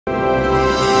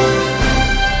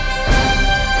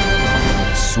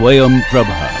Swayam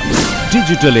Prabha.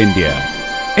 Digital India.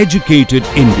 Educated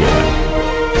India.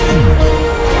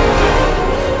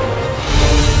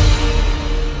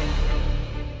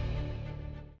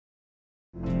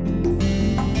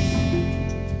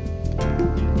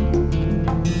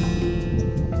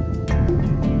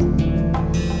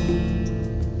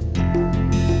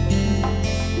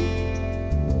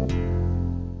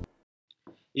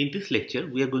 In this lecture,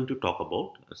 we are going to talk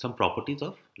about some properties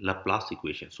of Laplace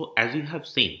equation. So, as you have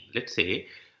seen, let's say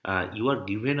you are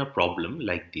given a problem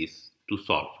like this to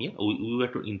solve. Yeah, we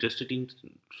were interested in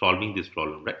solving this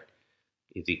problem, right?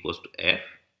 Is equals to f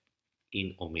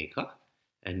in omega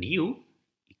and u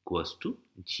equals to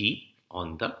g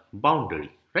on the boundary,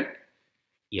 right?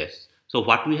 Yes. So,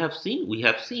 what we have seen? We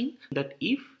have seen that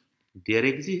if there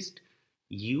exists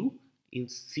u in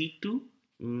C2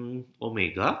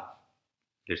 omega,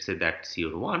 let's say that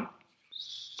CO1,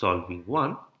 solving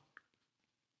one,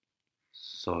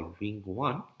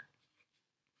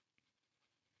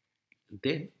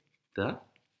 then the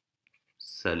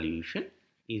solution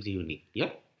is unique. Yeah.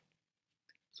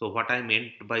 So what I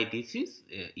meant by this is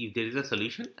if there is a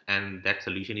solution and that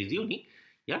solution is unique.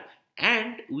 Yeah.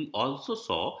 And we also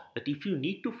saw that if you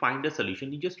need to find a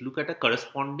solution, you just look at a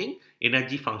corresponding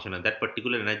energy function, and that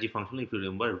particular energy function, if you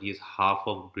remember, is half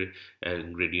of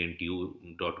gradient u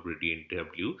dot gradient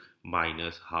w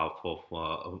minus half of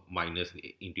minus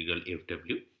integral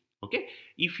fw. Okay,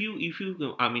 if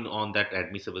you I mean on that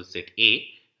admissible set A,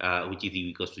 which is u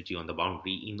equals to g on the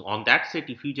boundary, on that set,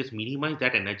 if you just minimize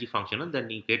that energy function, then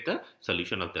you get the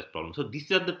solution of that problem. So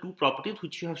these are the two properties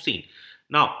which you have seen.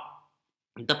 Now,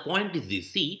 the point is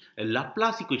this: see, a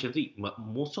Laplace equation. See,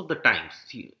 most of the times,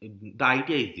 see, the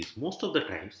idea is this: most of the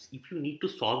times, if you need to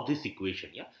solve this equation,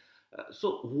 yeah.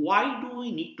 So why do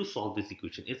we need to solve this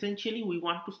equation? Essentially, we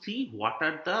want to see what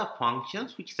are the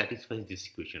functions which satisfies this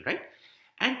equation, right?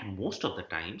 And most of the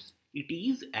times, it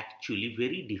is actually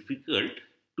very difficult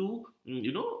to,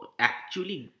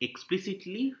 actually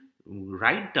explicitly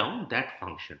write down that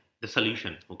function, the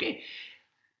solution. Okay.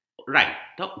 Right.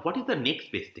 Now, what is the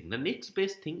next best thing? The next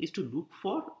best thing is to look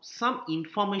for some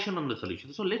information on the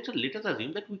solution. So let us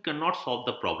assume that we cannot solve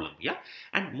the problem. Yeah.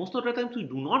 And most of the times we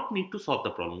do not need to solve the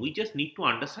problem. We just need to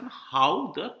understand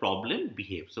how the problem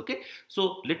behaves. Okay.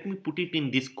 So let me put it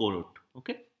in this quote.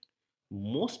 Okay.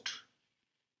 Most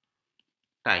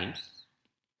times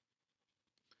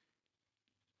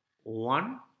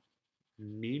one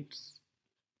needs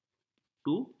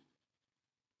to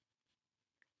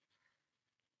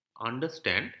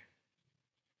understand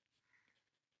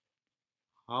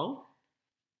how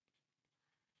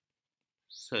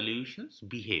solutions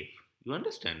behave. You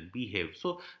understand? Behave.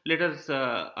 So let us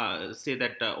say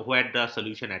that where the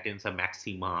solution attains a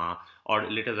maxima, or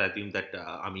let us assume that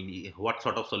what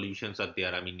sort of solutions are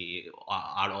there?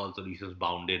 Are all solutions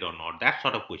bounded or not? That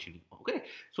sort of questioning. Okay.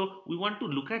 So we want to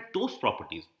look at those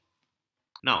properties.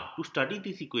 Now, to study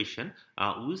this equation,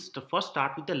 we first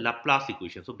start with the Laplace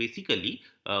equation. So basically,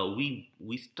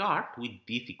 we start with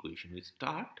this equation. We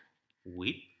start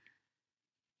with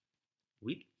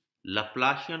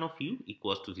Laplacian of u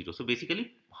equals to 0. So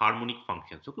basically, harmonic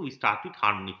functions. Okay, we start with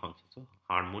harmonic functions. So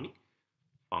harmonic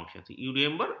functions. You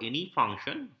remember any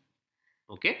function,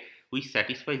 okay, which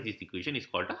satisfies this equation is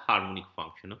called a harmonic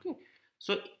function. Okay.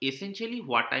 So essentially,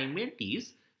 what I meant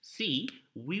is, see,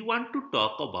 we want to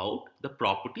talk about the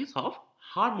properties of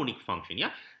harmonic function.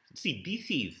 Yeah. See, this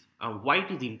is why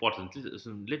it is important.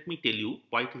 Let me tell you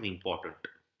why it is important.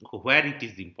 Where it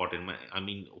is important.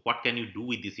 What can you do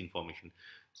with this information?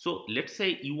 So let's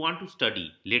say you want to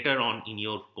study later on in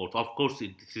your course. Of course,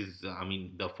 this is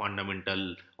the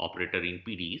fundamental operator in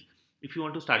PDs. If you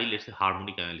want to study, let's say,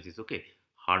 harmonic analysis. Okay.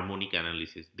 Harmonic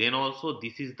analysis. Then also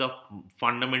this is the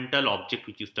fundamental object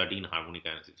which you study in harmonic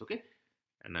analysis. Okay.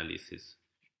 Analysis,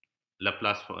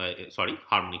 Laplace,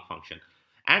 harmonic function.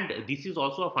 And this is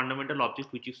also a fundamental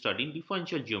object which you study in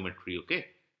differential geometry. Okay,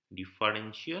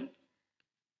 differential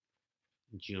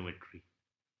geometry.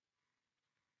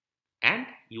 And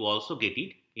you also get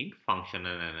it in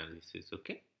functional analysis.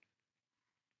 Okay,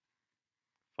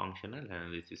 functional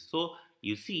analysis. So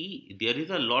you see, there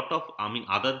is a lot of,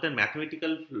 other than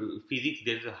mathematical physics,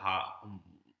 there is a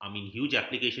huge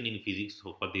application in physics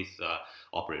for this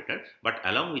operator. But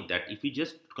along with that, if you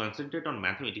just concentrate on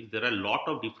mathematics, there are a lot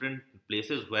of different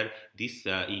places where this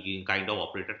kind of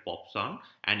operator pops on,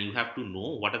 and you have to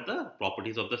know what are the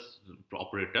properties of the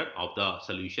operator, of the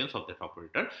solutions of that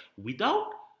operator,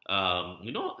 without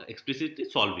explicitly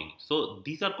solving. So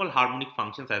these are called harmonic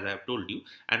functions, as I have told you.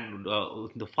 And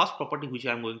the first property which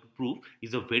I am going to prove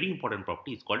is a very important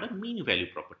property. It's called a mean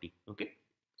value property. Okay.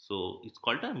 So it's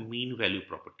called a mean value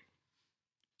property.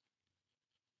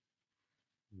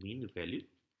 mean value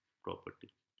property,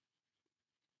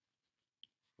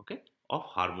 okay, of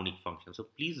harmonic function. So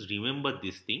please remember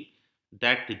this thing,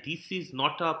 that this is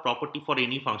not a property for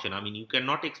any function. I mean, you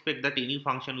cannot expect that any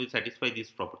function will satisfy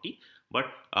this property, but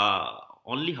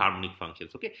only harmonic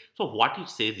functions. Okay, so what it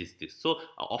says is this. So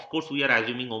of course we are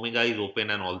assuming omega is open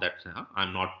and all that.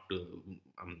 I'm not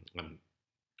I'm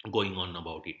going on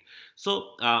about it.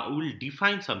 So we'll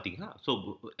define something.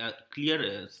 So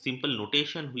clear simple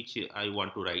notation which I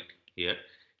want to write here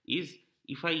is,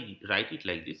 if I write it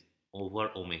like this,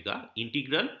 over omega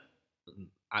integral,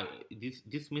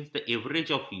 this means the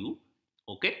average of u,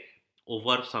 okay,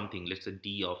 over something, let's say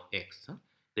d of x,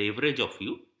 the average of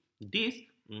u, this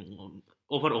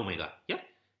over omega, yeah,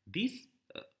 this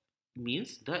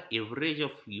means the average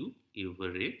of u,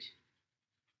 over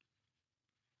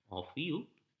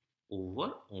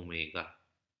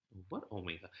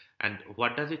omega, and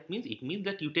what does it mean? It means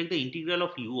that you take the integral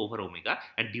of u over omega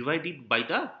and divide it by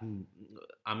the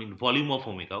volume of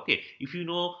omega. Okay, if you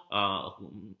know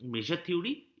measure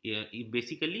theory,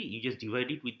 basically you just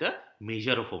divide it with the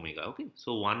measure of omega. Okay,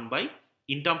 so 1 by,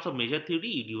 in terms of measure theory,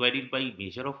 you divide it by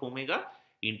measure of omega,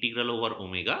 integral over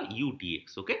omega u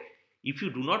dx. Okay, if you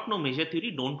do not know measure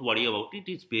theory, don't worry about it.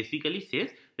 It basically says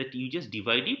that you just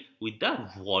divide it with the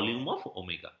volume of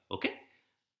omega. Okay,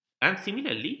 and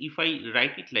similarly, if I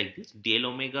write it like this, del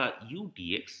omega u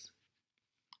dx,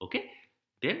 okay,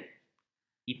 then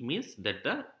it means that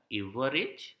the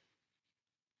average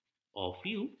of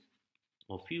u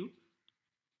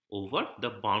over the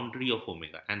boundary of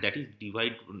omega, and that is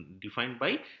defined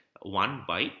by 1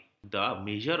 by the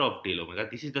measure of del omega.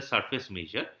 This is the surface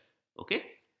measure, okay,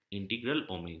 integral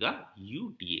omega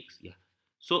u dx. Yeah.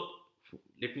 So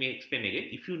let me explain again.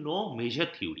 If you know measure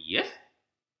theory, yes,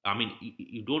 I mean,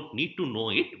 you don't need to know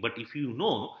it, but if you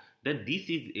know, then this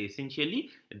is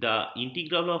essentially the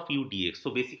integral of u dx.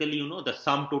 So basically, you know, the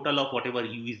sum total of whatever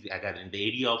u is gathering, the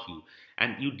area of u,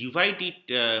 and you divide it,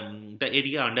 the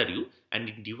area under u, and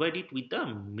you divide it with the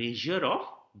measure of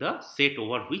the set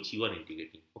over which you are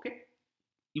integrating. Okay,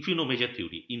 if you know measure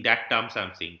theory, in that terms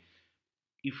I'm saying.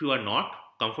 If you are not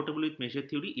comfortable with measure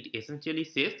theory, it essentially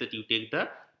says that you take the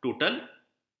total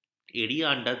area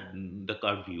under the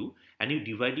curve u and you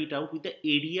divide it out with the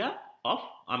area of,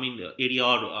 area,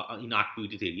 or in R2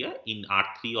 it is area, in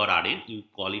R3 or Rn you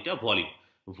call it a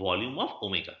volume of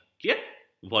omega. Clear?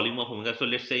 Volume of omega. So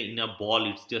let's say in a ball,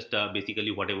 it's just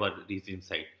basically whatever is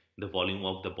inside the volume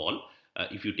of the ball,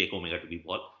 if you take omega to be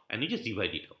ball, and you just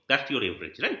divide it out. That's your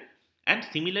average, right? And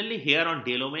similarly here on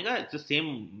del omega, it's the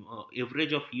same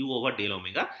average of u over del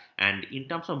omega, and in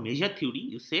terms of measure theory,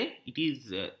 you say it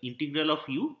is integral of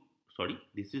u, sorry,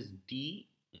 this is d,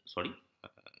 sorry,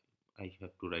 I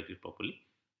have to write it properly,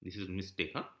 this is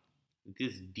mistake,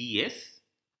 this is ds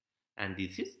and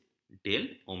this is del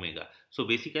omega. So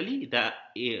basically the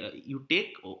you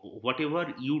take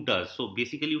whatever u does, so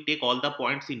basically you take all the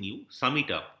points in u, sum it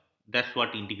up. That's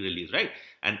what integral is, right?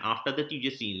 And after that you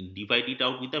just divide it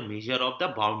out with the measure of the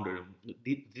boundary.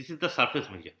 This is the surface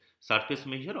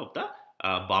measure of the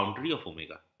boundary of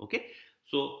omega. Okay,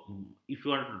 so if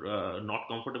you are not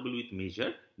comfortable with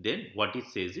measure, then what it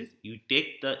says is you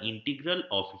take the integral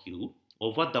of u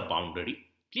over the boundary,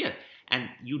 clear, and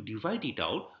you divide it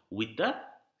out with the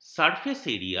surface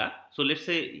area. So let's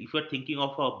say if you are thinking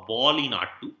of a ball in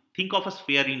R2, think of a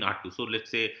sphere in R2. So let's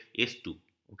say S2,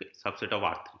 okay, subset of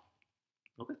R3.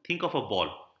 Okay, think of a ball,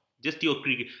 just your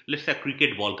cricket, let's say a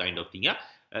cricket ball kind of thing. Yeah,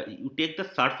 you take the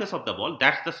surface of the ball,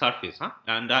 that's the surface,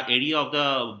 and the area of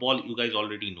the ball you guys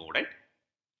already know, right?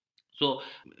 So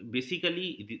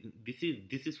basically this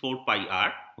is 4 pi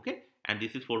r, okay, and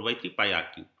this is 4 by 3 pi r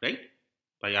cube, right?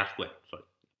 Pi r square, sorry,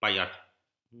 pi r,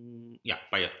 yeah,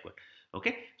 pi r square.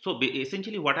 Okay, so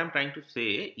essentially what I'm trying to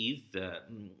say is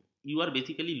you are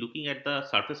basically looking at the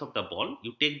surface of the ball.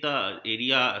 You take the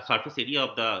surface area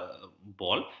of the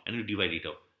ball and you divide it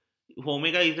out. If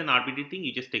omega is an arbitrary thing,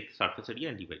 you just take the surface area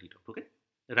and divide it out. Okay,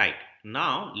 right.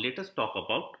 Now let us talk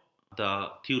about the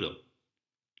theorem.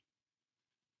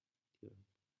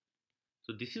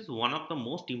 So this is one of the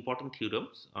most important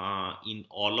theorems in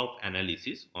all of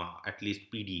analysis, at least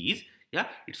PDEs. Yeah,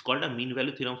 it's called a mean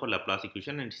value theorem for Laplace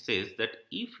equation, and it says that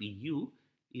if u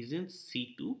is in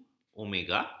C2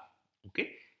 omega, okay,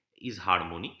 is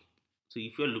harmonic. So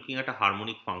if you are looking at a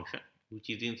harmonic function which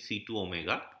is in C2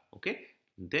 omega, okay,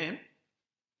 then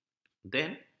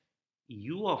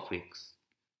u of x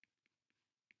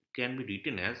can be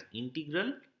written as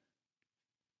integral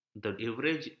the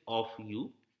average of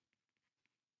u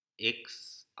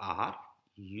x r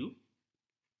u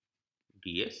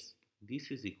ds.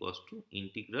 This is equals to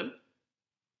integral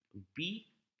b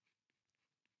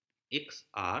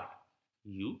xr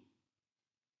u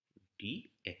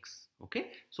dx.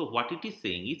 Okay, so what it is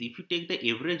saying is, if you take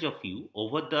the average of u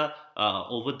over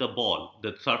the ball,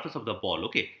 the surface of the ball,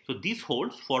 okay, so this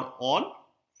holds for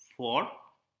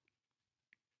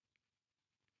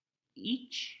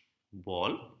each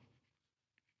ball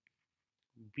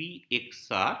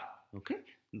bxr, okay,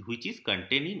 which is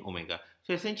contained in omega.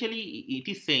 So essentially it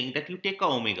is saying that you take a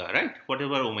omega, right,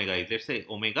 whatever omega is, let's say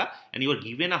omega, and you are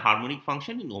given a harmonic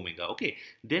function in omega, okay,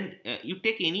 then you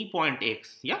take any point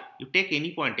x, yeah, you take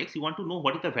any point x, you want to know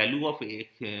what is the value of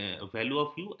x, value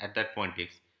of u at that point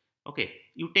x, okay,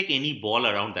 you take any ball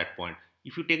around that point.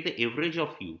 If you take the average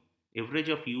of u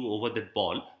over that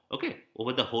ball, okay,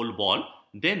 over the whole ball,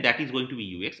 then that is going to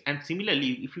be ux. And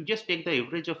similarly, if you just take the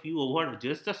average of u over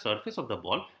just the surface of the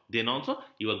ball, then also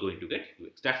you are going to get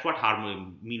ux. That's what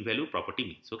mean value property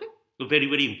means. Okay, so very,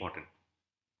 very important.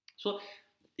 So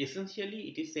essentially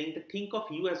it is saying that think of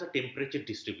u as a temperature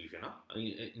distribution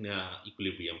in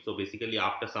equilibrium. So basically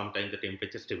after some time the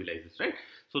temperature stabilizes, right?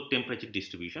 So temperature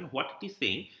distribution, what it is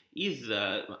saying is,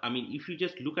 I mean, if you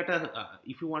just look at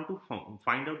if you want to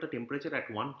find out the temperature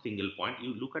at one single point,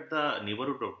 you look at the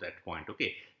neighborhood of that point,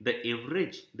 okay, the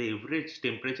average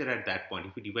temperature at that point,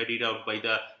 if you divide it out by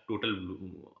the total,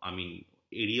 I mean,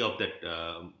 area of that,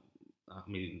 I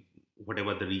mean,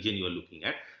 whatever the region you are looking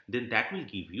at, then that will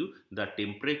give you the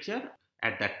temperature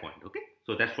at that point. Okay,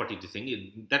 so that's what it is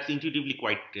saying. That's intuitively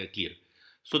quite clear.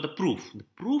 So the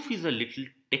proof is a little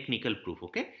technical proof.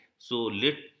 Okay, so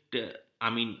I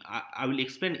will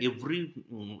explain every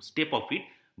step of it,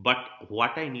 but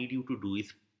what I need you to do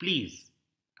is, please,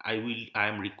 I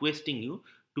am requesting you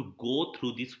to go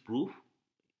through this proof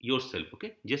yourself.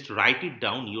 Okay, just write it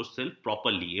down yourself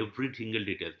properly, every single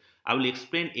detail. I will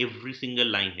explain every single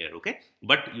line here, okay,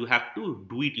 but you have to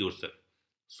do it yourself.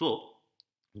 So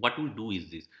what we do is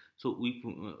this. So we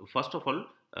first of all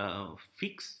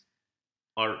fix,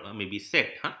 or maybe set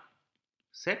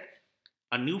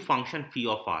a new function phi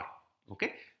of r,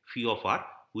 okay, phi of r,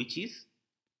 which is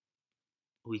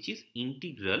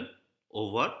integral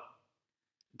over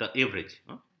the average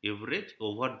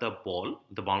over the ball,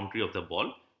 the boundary of the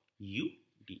ball, u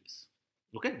ds.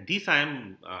 Okay, this I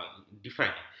am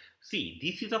defining. See,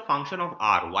 this is a function of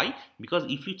r. Why? Because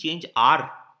if you change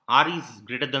r is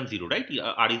greater than 0, right?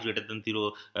 R is greater than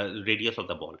 0, radius of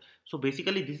the ball. So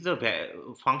basically this is a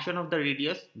function of the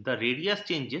radius. The radius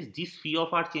changes, this phi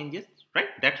of r changes, right?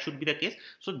 That should be the case.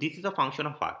 So this is a function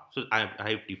of r. So I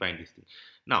have defined this thing.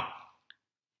 Now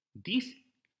this,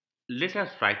 let us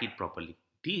write it properly.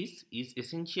 This is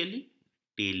essentially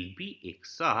del b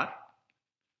xr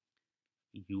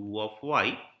u of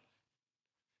y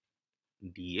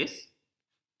ds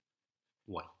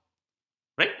y,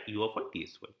 right? U of y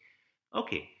ds y.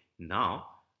 Okay, now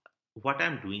what I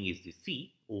am doing is this.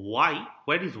 See, y,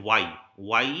 where is y?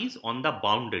 Y is on the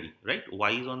boundary, right?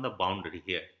 Y is on the boundary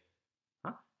here,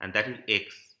 and that is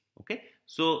x. Okay,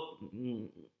 so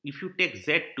if you take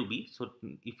z to be, so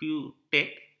if you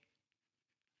take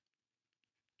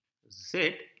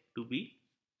z to be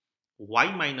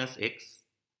y minus x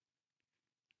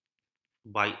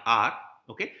by r,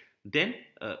 okay, then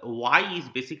y is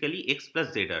basically x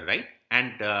plus z, right?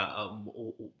 And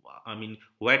I mean,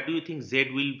 where do you think z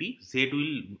will be? Z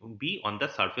will be on the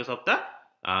surface of the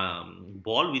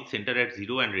ball with center at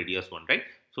 0 and radius 1, right?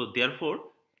 So therefore,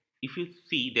 if you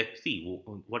see that, see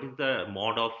what is the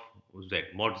mod of z?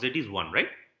 Mod z is 1, right?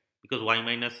 Because y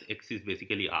minus x is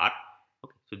basically r.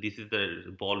 Okay, so this is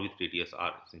the ball with radius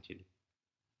r, essentially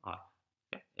r.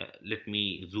 Okay. Let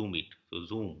me zoom it. So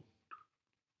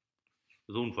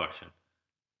zoom version.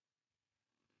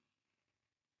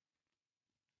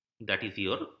 That is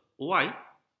your y,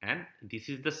 and this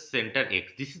is the center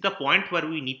x. This is the point where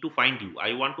we need to find u.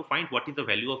 I want to find what is the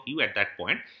value of u at that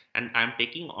point, and I am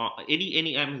taking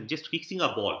any. I am just fixing a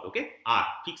ball. Okay, r,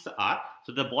 fix r.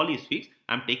 So the ball is fixed.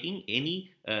 I am taking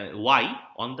any y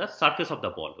on the surface of the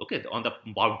ball. Okay, on the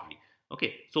boundary.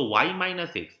 Okay, so y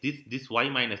minus x. This y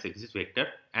minus x, this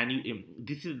vector, and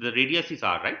this is the radius is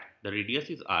r, right? The radius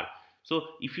is r. So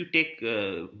if you take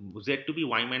z to be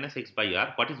y minus x by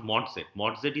r, what is mod z?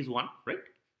 Mod z is 1, right?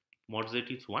 Mod z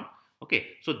is 1. Okay,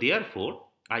 so therefore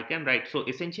I can write, so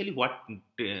essentially what,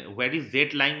 where is z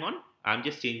lying on? I'm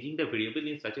just changing the variable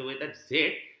in such a way that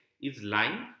z is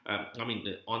lying,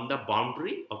 on the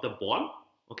boundary of the ball,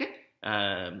 okay,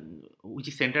 which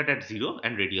is centered at 0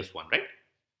 and radius 1, right?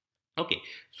 Okay,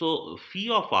 so phi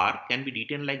of r can be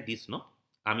written like this, no?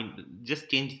 I mean, just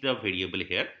change the variable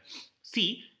here.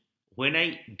 See, when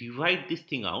I divide this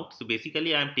thing out, so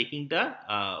basically I am taking the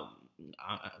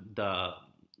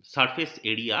surface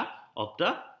area of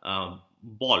the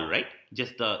ball, right?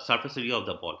 Just the surface area of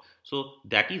the ball. So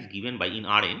that is given by, in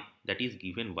Rn, that is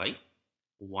given by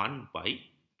 1 by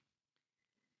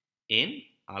n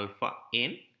alpha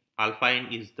n. Alpha n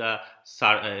is the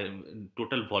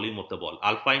total volume of the ball.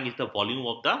 Alpha n is the volume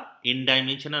of the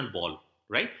n-dimensional ball,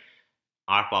 right?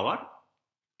 R power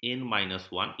n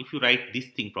minus 1. If you write this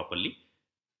thing properly,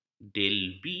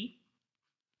 del b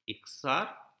xr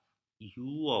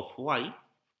u of y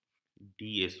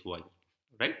dsy,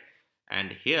 right?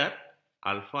 And here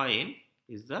alpha n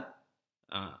is the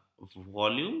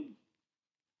volume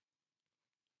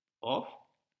of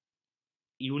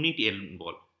unit n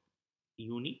ball.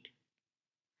 Unit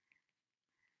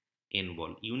n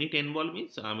ball. Unit n ball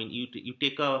means, I mean, you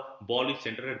take a ball is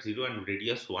centered at 0 and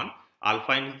radius 1.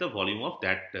 Alpha n is the volume of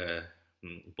that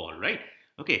ball, right?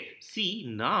 Okay. See,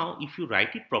 now if you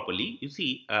write it properly, you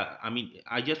see, I mean,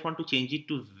 I just want to change it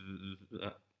to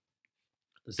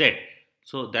z.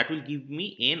 So that will give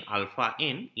me n alpha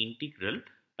n integral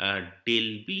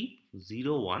del b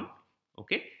 0 1.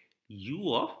 Okay.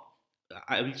 U of,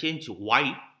 I will change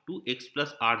y to x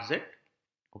plus rz.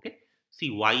 Okay. See,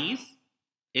 y is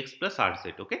x plus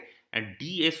rz. Okay. And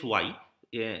dsy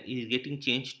is getting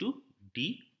changed to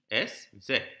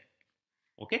dsz.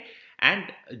 Okay.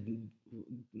 And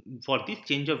for this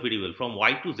change of variable from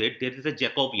y to z, there is a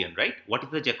Jacobian, right? What is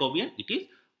the Jacobian? It is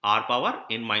r power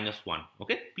n minus 1.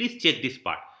 Okay. Please check this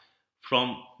part.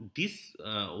 From this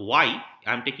y,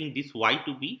 I am taking this y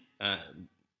to be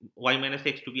y minus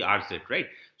x to be rz, right?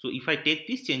 So if I take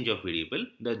this change of variable,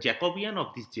 the Jacobian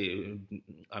of this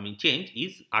change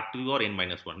is r to the power n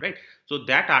minus 1, right? So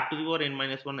that r to the power n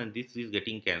minus 1 and this is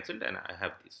getting cancelled, and I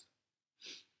have this.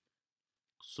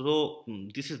 So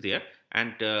this is there,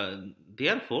 and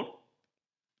therefore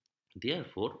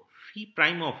phi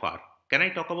prime of r. Can I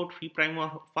talk about phi prime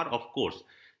of r? Of course.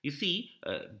 You see,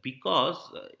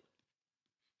 because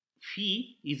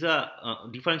phi is a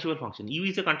differentiable function. U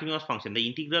is a continuous function. The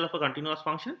integral of a continuous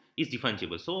function is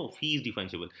differentiable. So phi is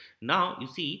differentiable. Now you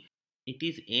see, it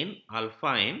is n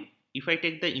alpha n. If I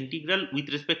take the integral with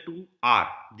respect to r,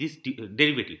 this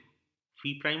derivative,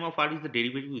 phi prime of r is the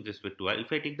derivative with respect to r.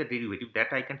 If I take the derivative,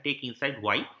 that I can take inside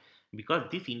y, because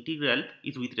this integral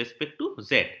is with respect to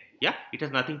z. Yeah, it has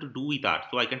nothing to do with r,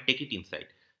 so I can take it inside.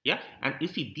 Yeah, and you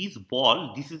see, this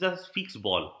ball, this is a fixed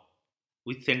ball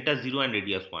with center 0 and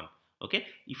radius 1. Okay,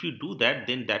 if you do that,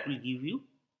 then that will give you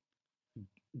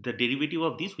the derivative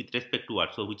of this with respect to r,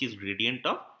 so which is gradient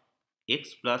of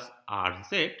x plus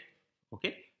rz,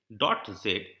 okay, dot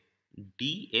z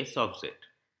ds of z.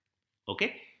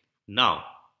 Okay, now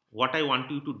what I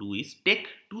want you to do is take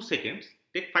 2 seconds,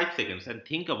 take 5 seconds and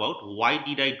think about why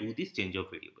did I do this change of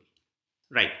variable,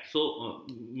 right? So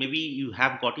maybe you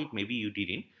have got it, maybe you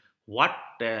didn't. What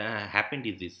happened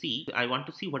is this. See, I want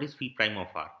to see what is phi prime of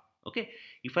r. Okay,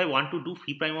 if I want to do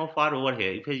phi prime of r over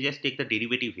here, if I just take the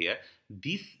derivative here,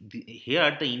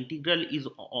 here the integral is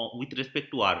with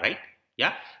respect to r, right?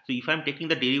 Yeah. So if I'm taking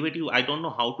the derivative, I don't know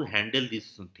how to handle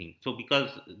this thing. So because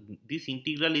this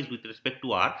integral is with respect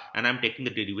to r and I'm taking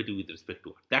the derivative with respect to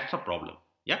r, that's a problem.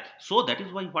 Yeah. So that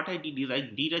is why what I did is I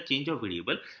did a change of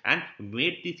variable and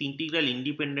made this integral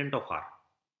independent of r.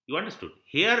 You understood?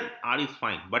 Here r is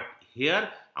fine, but here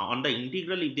on the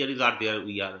integral, if there is r there,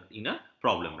 we are in a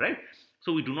problem, right?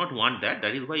 So we do not want that.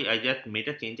 That is why I just made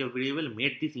a change of variable,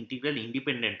 made this integral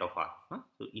independent of r.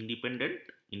 So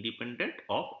independent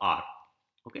of r.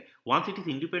 Okay. Once it is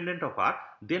independent of r,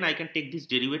 then I can take this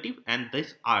derivative and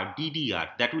this r ddr,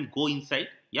 that will go inside.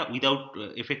 Yeah, without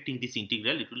affecting this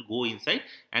integral, it will go inside,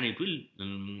 and it will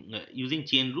using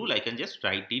chain rule, I can just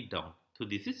write it down. So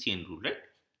this is chain rule, right?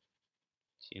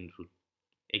 Chain rule.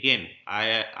 Again,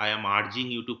 I am urging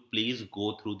you to please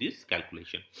go through this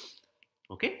calculation.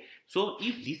 Okay. So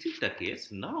if this is the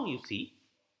case, now you see,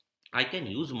 I can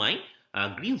use my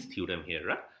Green's theorem here,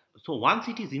 right? So once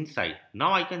it is inside,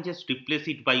 now I can just replace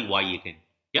it by y again.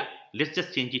 Yeah, let's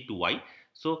just change it to y.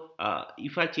 So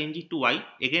if I change it to y,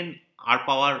 again r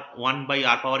power 1 by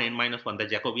r power n minus 1, the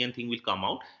Jacobian thing will come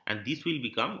out, and this will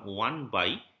become 1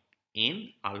 by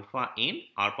n alpha n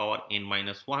r power n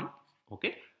minus 1.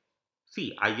 Okay.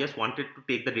 See, I just wanted to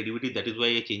take the derivative, that is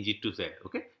why I change it to z.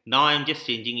 Okay. Now I am just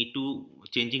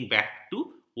changing back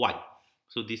to y.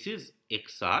 So this is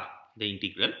xr, the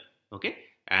integral. Okay.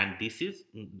 And this is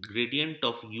gradient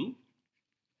of u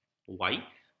y.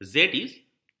 Z is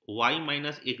y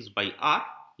minus x by r.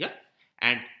 Yeah.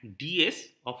 And ds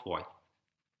of y.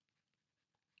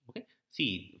 Okay.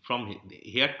 See, from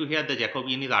here to here, the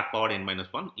Jacobian is r power n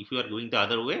minus 1. If you are going the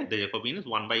other way, the Jacobian is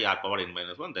 1 by r power n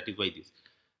minus 1. That is why this.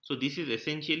 So this is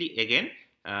essentially again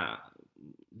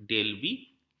del b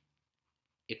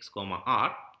x comma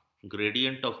r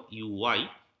gradient of uy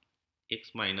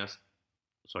x minus,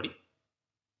 sorry,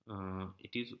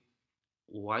 it is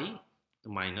y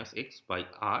minus x by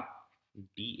r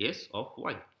ds of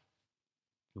y.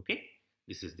 Okay,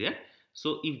 this is there.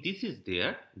 So if this is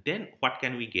there, then what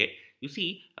can we get? You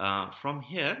see, from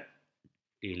here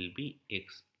del b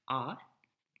x r,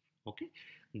 okay,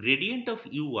 gradient of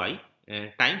uy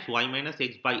times y minus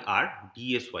x by r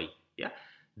dsy. Yeah,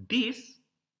 this,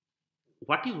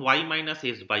 what is y minus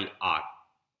x by r?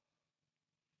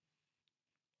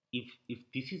 If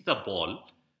this is the ball,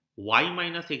 y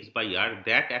minus x by r,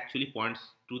 that actually points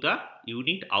to the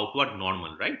unit outward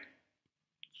normal, right?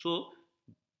 So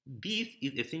this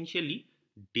is essentially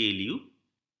del u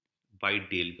by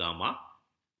del gamma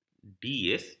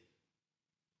ds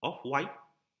of y.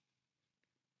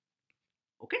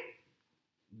 Okay,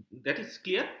 that is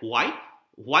clear. Why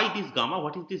this gamma?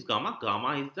 What is this gamma?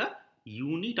 Gamma is the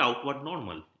unit outward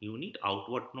normal. Unit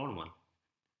outward normal.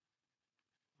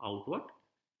 Outward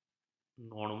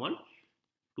normal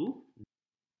to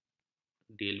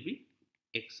del b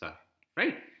xr,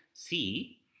 right?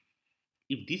 See,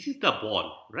 if this is the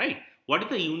ball, right, what is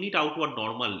the unit outward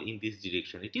normal in this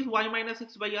direction? It is y minus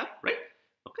x by r, right?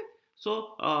 Okay,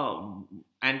 so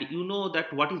and you know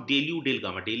that what is del u del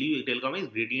gamma? Del u del gamma is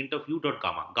gradient of u dot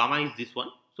gamma. Gamma is this one,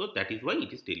 so that is why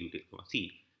it is del u del gamma.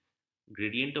 See,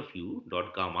 gradient of u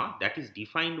dot gamma, that is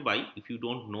defined by, if you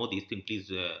don't know this thing,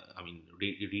 please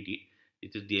read it.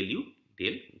 It is del u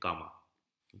del gamma.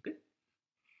 Okay,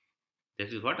 that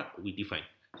is what we define.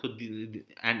 So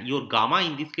and your gamma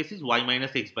in this case is y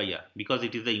minus x by r, because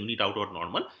it is the unit outward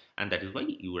normal, and that is why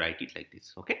you write it like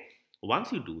this. Okay,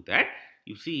 once you do that,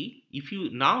 you see, if you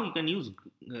now you can use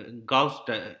Gauss,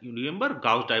 you remember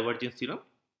Gauss divergence theorem?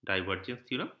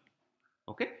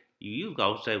 Okay, you use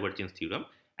Gauss divergence theorem,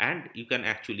 and you can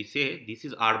actually say this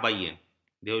is r by n.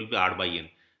 There will be r by n.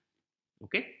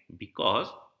 Okay, because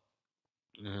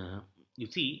you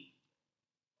see,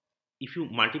 if you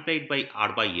multiply it by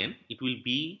r by n, it will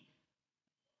be,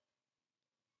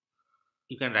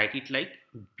 you can write it like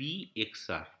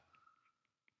bxr.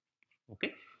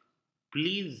 Okay,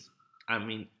 please,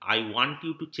 I want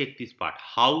you to check this part,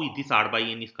 how this r by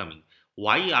n is coming.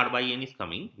 Why r by n is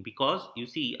coming? Because you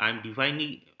see, I am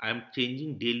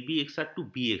changing del bxr to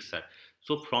bxr.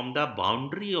 So from the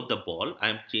boundary of the ball, I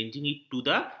am changing it to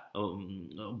the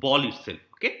ball itself,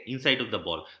 okay, inside of the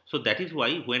ball. So that is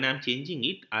why when I am changing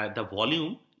it, the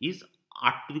volume is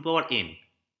r to the power n,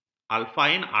 alpha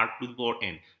n r to the power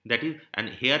n. That is, and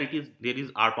here it is, there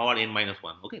is r power n minus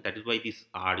 1. Okay, that is why this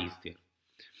r is there.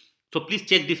 So please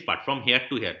check this part from here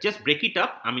to here. Just break it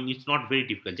up. It's not very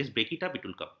difficult. Just break it up, it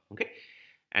will come. Okay,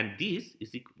 and this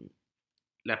is the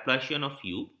Laplacian of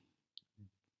u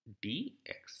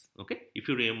dx. Okay, if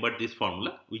you remember this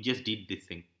formula, we just did this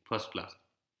thing first class.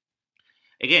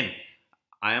 Again,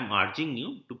 I am urging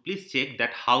you to please check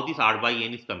that how this r by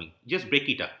n is coming. Just break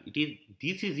it up.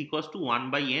 This is equals to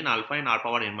 1 by n alpha n r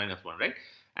power n minus 1, right?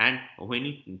 And when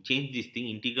you change this thing,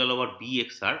 integral over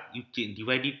bxr, you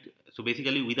divide it. So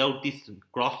basically, without this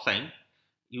cross sign,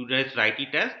 you just write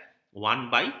it as 1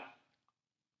 by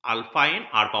alpha n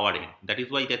r power n. That is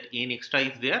why that n extra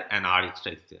is there and r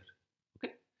extra is there.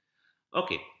 Okay.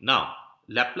 Okay. Now,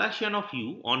 Laplacian of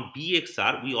u on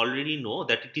bxr, we already know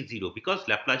that it is 0, because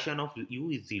Laplacian of u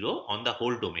is 0 on the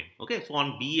whole domain. Okay, so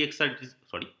on bxr it is,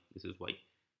 sorry, this is y.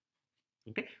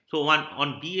 Okay, so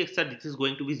on bxr this is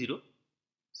going to be 0.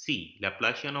 See,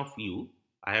 Laplacian of u,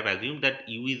 I have assumed that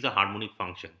u is a harmonic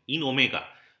function in omega.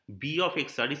 B of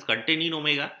xr is contained in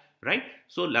omega, right?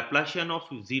 So Laplacian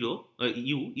of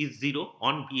u is 0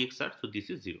 on bxr, so this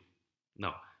is 0.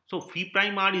 Now, so phi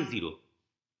prime r is 0.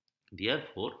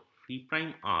 Therefore, phi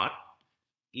prime r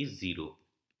is 0.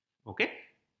 Okay,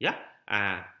 yeah.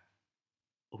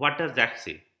 What does that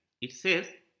say? It says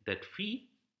that phi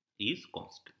is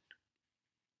constant,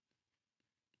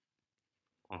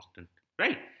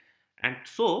 right? And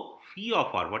so phi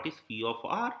of r, what is phi of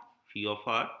r? Phi of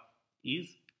r is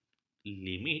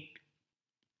limit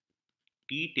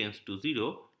t tends to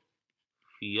 0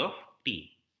 phi of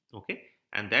t. Okay,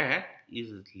 and that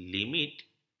is limit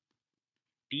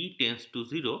t tends to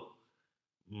 0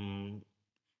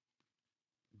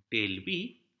 del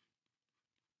b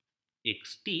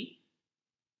xt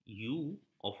u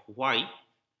of y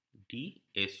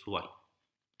dsy.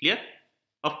 Clear?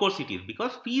 Of course it is,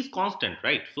 because phi is constant,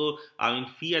 right? So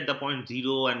phi at the point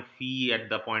 0 and phi at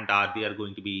the point r, they are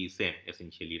going to be same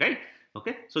essentially, right?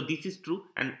 Okay, so this is true,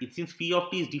 and since phi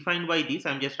of t is defined by this,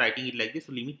 I am just writing it like this.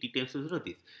 So limit t tends to 0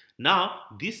 this. Now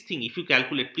this thing, if you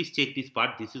calculate, please check this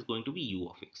part. This is going to be u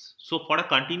of x. So for a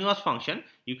continuous function,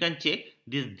 you can check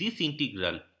this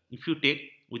integral. If you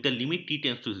take with the limit t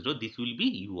tends to 0, this will be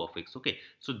u of x. Okay,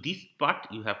 so this part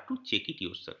you have to check it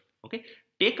yourself. Okay,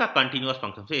 take a continuous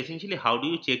function. So essentially, how do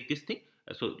you check this thing?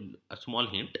 So a small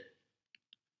hint.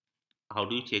 How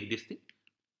do you check this thing?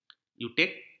 You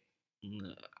take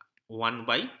 1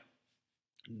 by,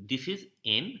 this is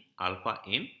n alpha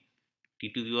n t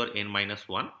to the power n minus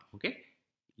 1. Okay,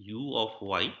 u of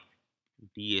y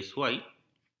dsy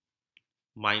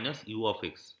minus u of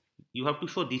x. You have to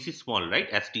show this is small, right,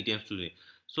 as t tends to 0.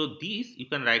 So this you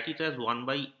can write it as 1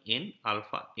 by n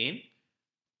alpha n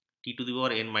t to the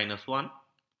power n minus 1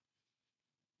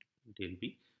 del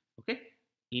b. Okay,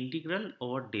 integral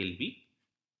over del b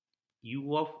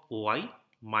u of y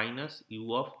minus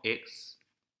u of x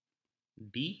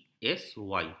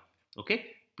dsy. Okay,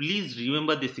 please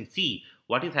remember this thing. See,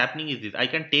 what is happening is this: I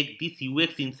can take this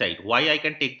ux inside. Why I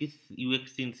can take this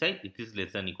ux inside? It is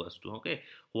less than equals to. Okay,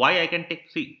 why I can take,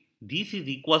 see, this is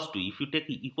equals to, if you take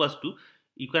equals to,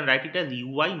 you can write it as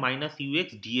uy minus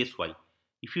ux dsy.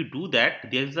 If you do that,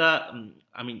 there is a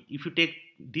I mean, if you take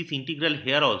this integral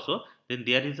here also, then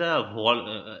there is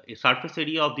a a surface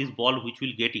area of this ball which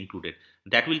will get included.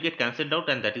 That will get cancelled out,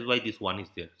 and that is why this one is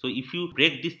there. So if you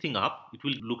break this thing up, it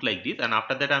will look like this, and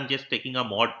after that I'm just taking a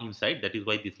mod inside. That is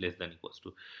why this less than equals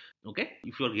to. Okay,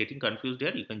 if you are getting confused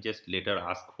here, you can just later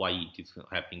ask why it is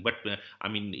happening, but I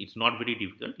mean, it's not very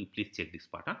difficult. You please check this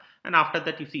part, and after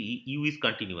that, you see u is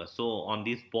continuous. So on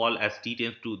this ball, as t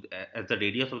tends to, as the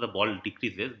radius of the ball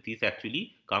decreases, this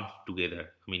actually comes together,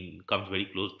 I mean, comes very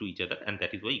close to each other, and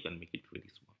that is why you can make it very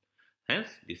small. Hence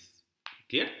this.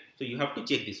 Clear? So you have to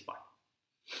check this part,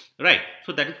 right?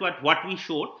 So that is what we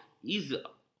showed is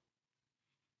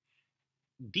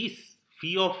this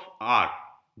phi of r,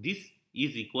 this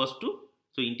is equals to,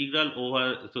 so integral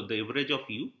over, so the average of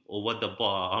u over the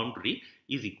boundary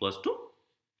is equals to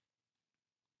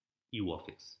u of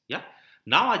x. Yeah,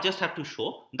 now I just have to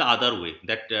show the other way,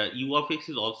 that u of x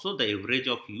is also the average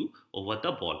of u over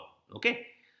the ball. Okay,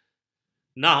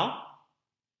 now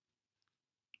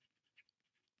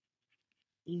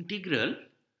integral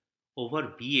over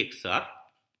bxr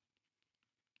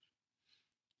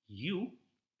u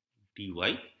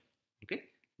dy. Okay,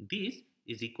 this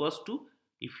is equals to,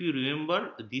 if you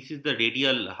remember, this is the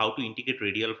radial, how to integrate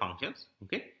radial functions.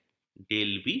 Okay,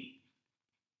 del b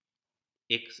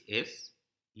xs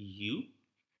u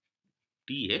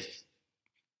ds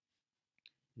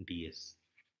ds.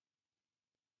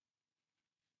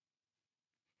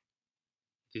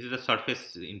 This is the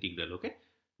surface integral. Okay,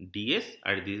 ds,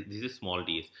 or this is small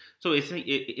ds. So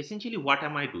essentially what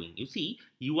am I doing? You see,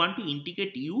 you want to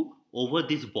integrate u over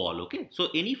this ball. Okay, so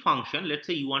any function, let's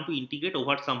say you want to integrate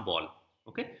over some ball.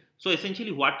 Okay, so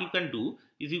essentially what you can do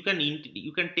is you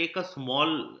can take a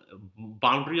small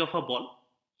boundary of a ball,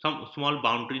 some small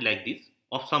boundary like this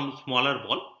of some smaller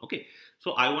ball. Okay,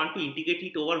 so I want to integrate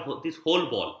it over this whole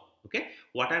ball. Okay,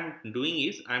 what I'm doing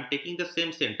is I'm taking the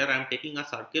same center, I'm taking a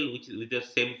circle which is with the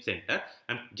same center,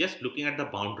 I'm just looking at the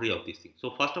boundary of this thing.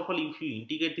 So first of all, if you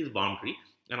integrate this boundary,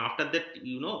 and after that,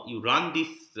 you run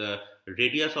this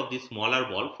radius of this smaller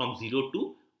ball from 0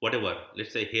 to whatever,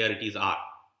 let's say here it is r.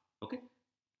 Okay,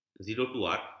 0 to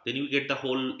r, then you get the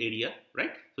whole area,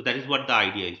 right? So that is what the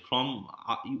idea is. From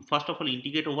you first of all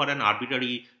integrate over an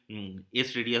arbitrary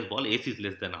s radius ball, s is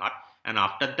less than r, and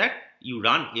after that you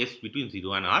run s between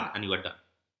 0 and r, and you are done.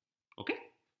 Okay,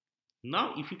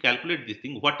 now if you calculate this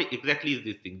thing, what exactly is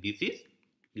this thing? This is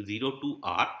 0 to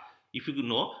r. If you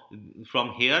know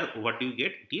from here, what do you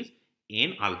get? It is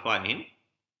n alpha n.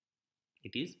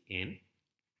 It is n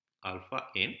alpha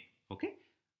n. Okay,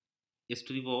 s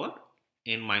to the power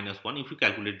n minus 1. If you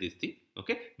calculate this thing,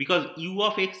 okay, because u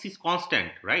of x is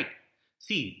constant, right?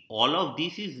 See, all of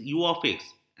this is u of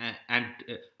x, and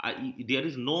there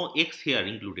is no x here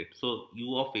included, so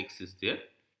u of x is there.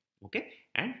 Okay,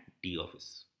 and d of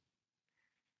s.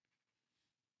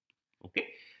 Okay,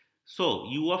 so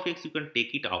u of x, you can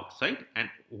take it outside, and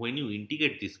when you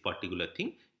integrate this particular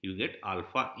thing, you get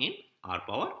alpha n r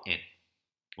power n.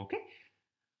 Okay,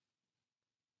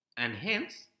 and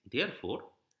hence, therefore,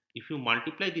 if you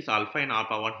multiply this alpha n r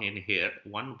power n here,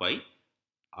 1 by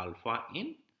alpha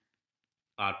n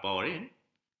r power n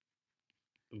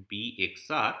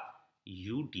bxr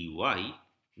u dy,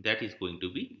 that is going to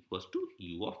be equals to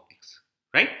u of x,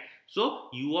 right? So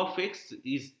u of x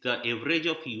is the average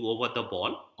of u over the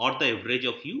ball, or the average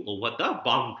of u over the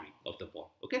boundary of the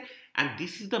ball. Okay, and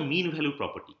this is the mean value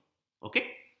property. Okay,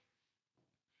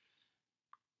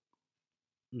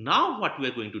 now what we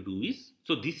are going to do is,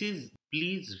 so this is,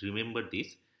 please remember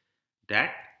this,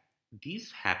 that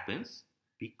this happens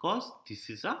because this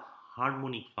is a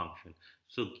harmonic function.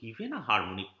 So given a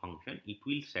harmonic function, it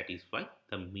will satisfy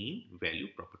the mean value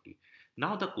property.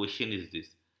 Now the question is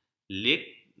this: let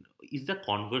is the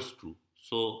converse true?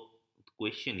 So the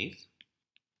question is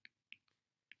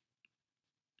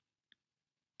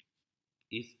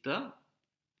the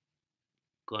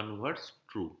converse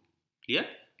true? Clear?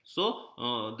 So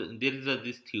there is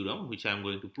this theorem which I am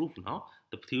going to prove now.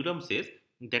 The theorem says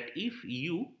that if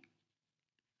u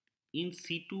in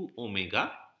C2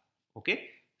 omega, okay,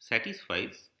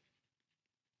 satisfies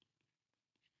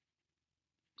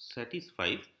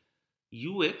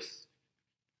ux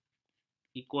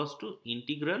equals to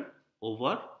integral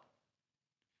over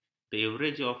the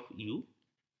average of u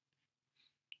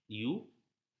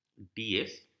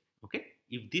ds, okay,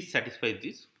 if this satisfies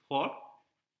this for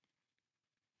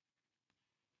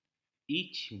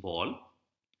each ball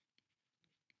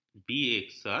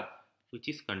bxr which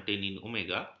is contained in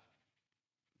omega,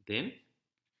 then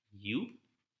u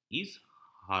is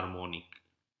harmonic.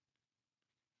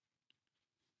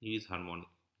 U is harmonic.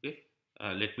 Okay,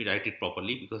 let me write it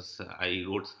properly because I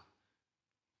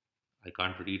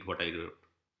can't read what I wrote.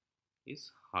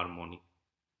 Is harmonic.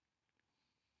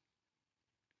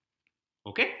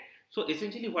 Okay, so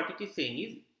essentially what it is saying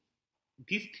is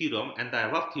this theorem and the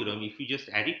above theorem, if you just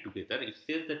add it together, it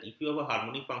says that if you have a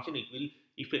harmonic function, it will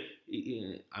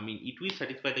it will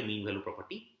satisfy the mean value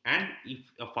property, and if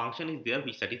a function is there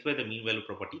which satisfies the mean value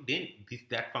property, then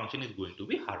that function is going to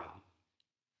be harmonic.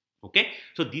 Okay,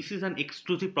 so this is an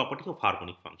exclusive property of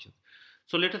harmonic functions.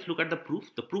 So let us look at the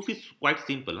proof. The proof is quite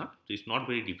simple, so it's not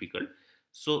very difficult.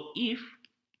 So if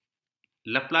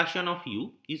Laplacian of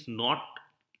u is not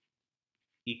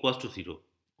equals to 0,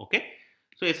 okay,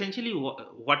 so essentially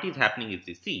what is happening is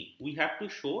this. See, we have to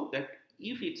show that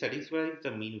if it satisfies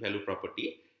the mean value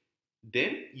property,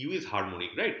 then u is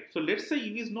harmonic, right? So let's say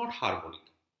u is not harmonic.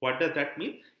 What does that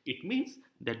mean? It means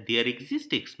that there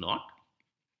exists x naught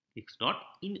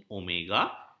in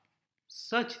omega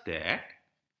such that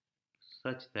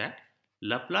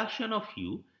Laplacian of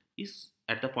u is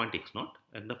at the point x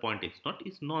naught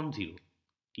is non-zero.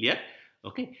 Clear?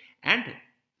 Okay, and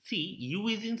see, u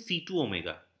is in C2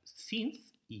 omega.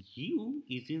 Since u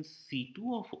is in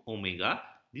C2 of omega,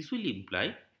 this will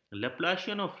imply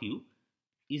Laplacian of u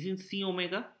is in C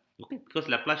omega. Okay, because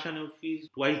Laplacian of u is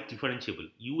twice differentiable.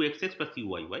 Uxx plus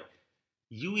uyy.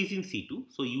 U is in C2,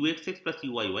 so uxx plus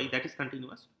uyy, that is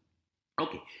continuous.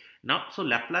 Okay, now so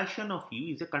Laplacian of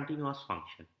u is a continuous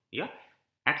function. Yeah,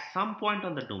 at some point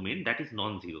on the domain that is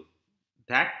non-zero.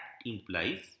 That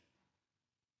implies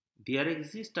there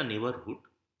exists a neighborhood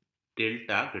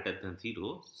delta greater than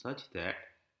 0 such that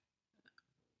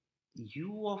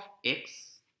u of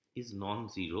x is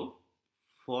non-zero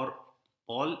for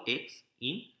all x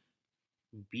in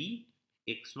b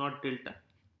x naught delta.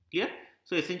 Clear?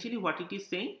 So essentially what it is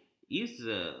saying is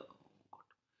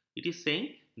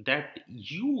that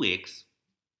ux,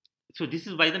 so this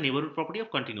is by the neighborhood property of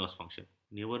continuous function.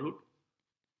 Neighborhood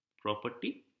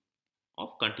property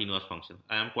of continuous function.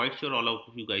 I am quite sure all of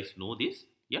you guys know this.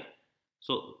 Yeah.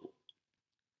 So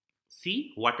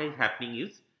see, what is happening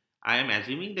is I am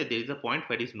assuming that there is a point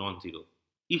where it is non-zero.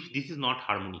 If this is not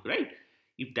harmonic, right?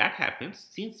 If that happens,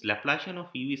 since Laplacian of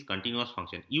u is continuous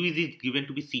function, u is given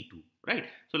to be C2, right?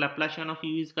 So Laplacian of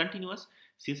u is continuous.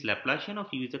 Since Laplacian of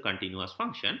u is a continuous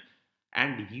function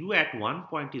and u at one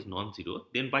point is non-zero,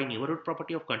 then by neighborhood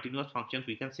property of continuous functions,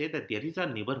 we can say that there is a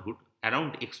neighborhood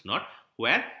around x naught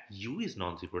where u is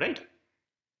non-zero, right?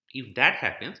 If that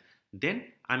happens, then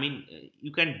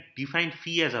you can define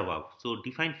phi as above. So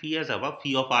define phi as above,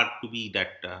 phi of r to be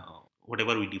that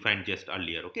whatever we defined just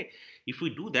earlier. Okay, if we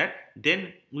do that,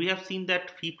 then we have seen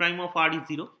that phi prime of r is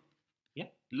 0. Yeah,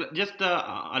 just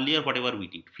earlier whatever we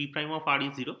did, phi prime of r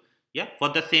is 0. Yeah, for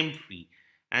the same phi,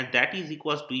 and that is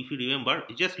equals to, if you remember,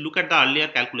 just look at the earlier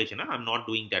calculation. I'm not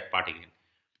doing that part again.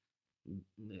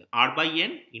 R by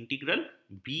n integral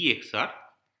bxr,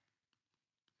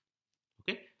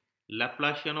 okay,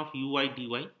 Laplacian of uy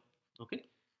dy. Okay,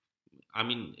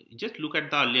 just look at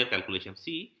the earlier calculation.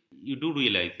 See, you do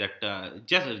realize that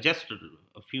just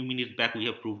a few minutes back we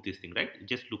have proved this thing, right?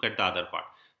 Just look at the other part.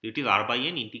 So it is r by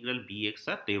n integral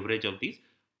bxr, the average of this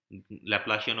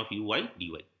Laplacian of uy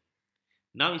dy.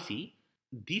 Now you see,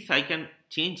 this I can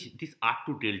change this r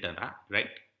to delta, right?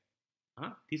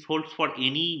 This holds for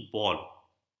any ball,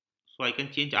 so I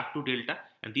can change r to delta,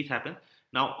 and this happens.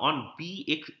 Now on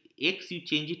bx x you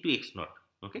change it to x naught.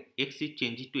 Okay, x you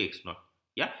change it to x naught.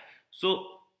 Yeah,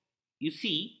 so you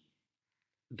see,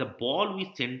 the ball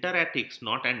we center at x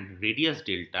naught and radius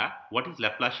delta. What is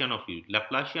Laplacian of u?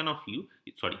 Laplacian of u,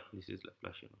 sorry, this is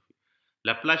Laplacian of u.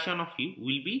 Laplacian of u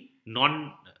will be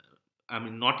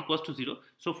not equals to 0.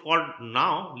 So for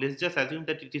now, let's just assume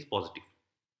that it is positive.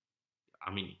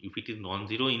 If it is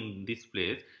non-zero in this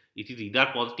place, it is either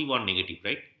positive or negative,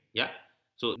 right? Yeah.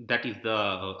 So that is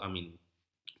the,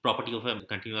 property of a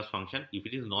continuous function. If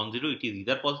it is non-zero, it is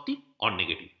either positive or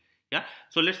negative. Yeah.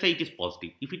 So let's say it is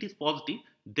positive. If it is positive,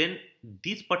 then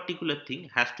this particular thing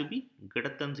has to be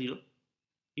greater than 0.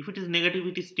 If it is negative,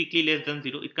 it is strictly less than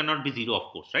 0. It cannot be 0,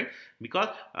 of course, right? Because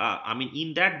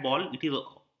in that ball, it is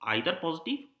either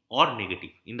positive or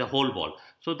negative in the whole ball.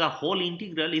 So the whole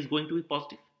integral is going to be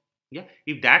positive. Yeah.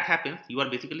 If that happens, you are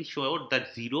basically sure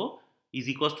that 0 is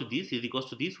equals to this,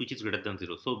 which is greater than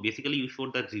 0. So basically you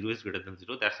showed that 0 is greater than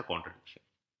 0. That's a contradiction.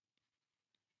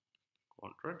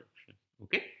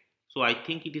 Okay. So I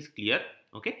think it is clear.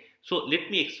 Okay. So let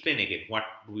me explain again what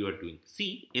we are doing.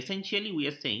 See, essentially we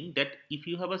are saying that if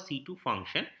you have a C2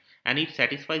 function and it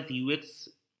satisfies ux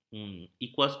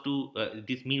equals to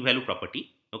this mean value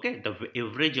property, okay, the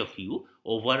average of u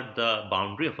over the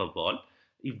boundary of a ball,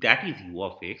 if that is u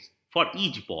of x for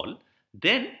each ball,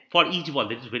 then for each ball,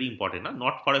 that is very important,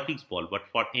 not for a fixed ball, but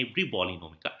for every ball in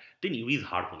omega, then u is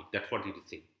harmonic. That's what it is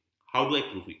saying. How do I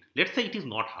prove it? Let's say it is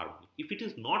not harmonic. If it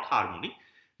is not harmonic,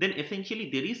 then essentially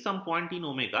there is some point in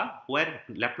omega where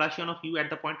Laplacian of u at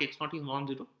the point x0 is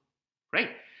non-zero, right?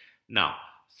 Now,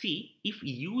 see, if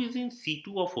u is in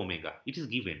C2 of omega, it is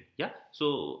given, yeah?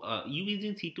 So, u is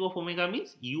in C2 of omega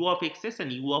means u of xs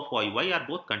and u of yy are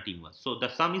both continuous. So, the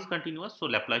sum is continuous, so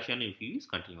Laplacian of u is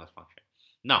continuous function.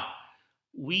 Now,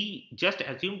 we just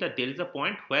assume that there is a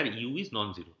point where u is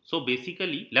non-zero. So,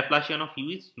 basically, Laplacian of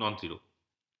u is non-zero.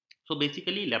 So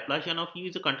basically, Laplacian of u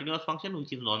is a continuous function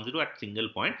which is non-zero at single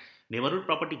point. Neighborhood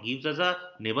property gives us a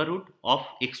neighborhood of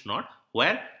x0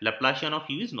 where Laplacian of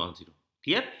u is non-zero.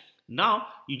 Clear? Now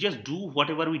you just do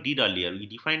whatever we did earlier. We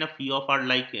define a phi of r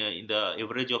like in the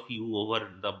average of u over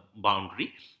the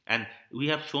boundary, and we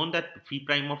have shown that phi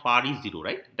prime of r is 0,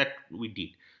 right? That we did.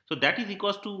 So that is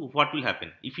equals to what will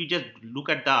happen. If you just look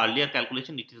at the earlier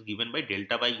calculation, it is given by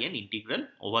delta by n integral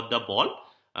over the ball.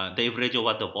 The average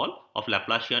over the ball of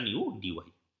Laplacian u dy.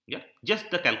 Yeah, just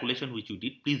the calculation which you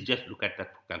did. Please just look at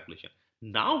that calculation.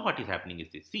 Now what is happening is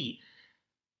this. See,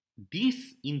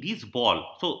 this in this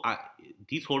ball. So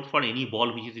this holds for any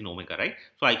ball which is in omega, right?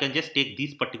 So I can just take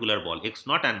this particular ball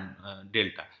x0 and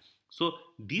delta. So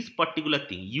this particular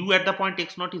thing u at the point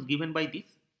x0 is given by this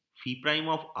phi prime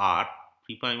of r.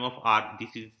 Phi prime of r.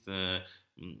 This is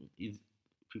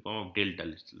phi prime of delta.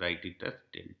 Let's write it as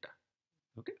delta.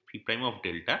 Okay, phi prime of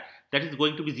delta, that is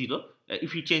going to be 0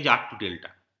 if you change r to delta.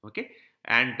 Okay,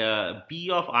 and b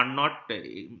of r naught,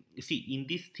 see, in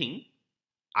this thing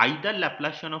either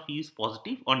Laplacian of u is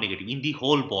positive or negative in the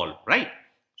whole ball, right?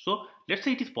 So let's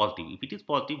say it is positive. If it is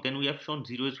positive, then we have shown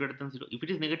 0 is greater than 0. If it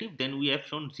is negative, then we have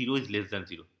shown 0 is less than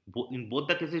 0. In both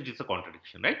the cases, it is a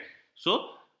contradiction, right? So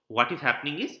what is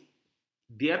happening is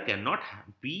there cannot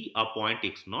be a point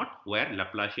x0 where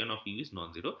Laplacian of u is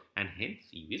non-zero, and hence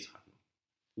u is harmonic.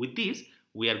 With this,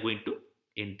 we are going to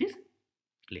end this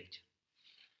lecture.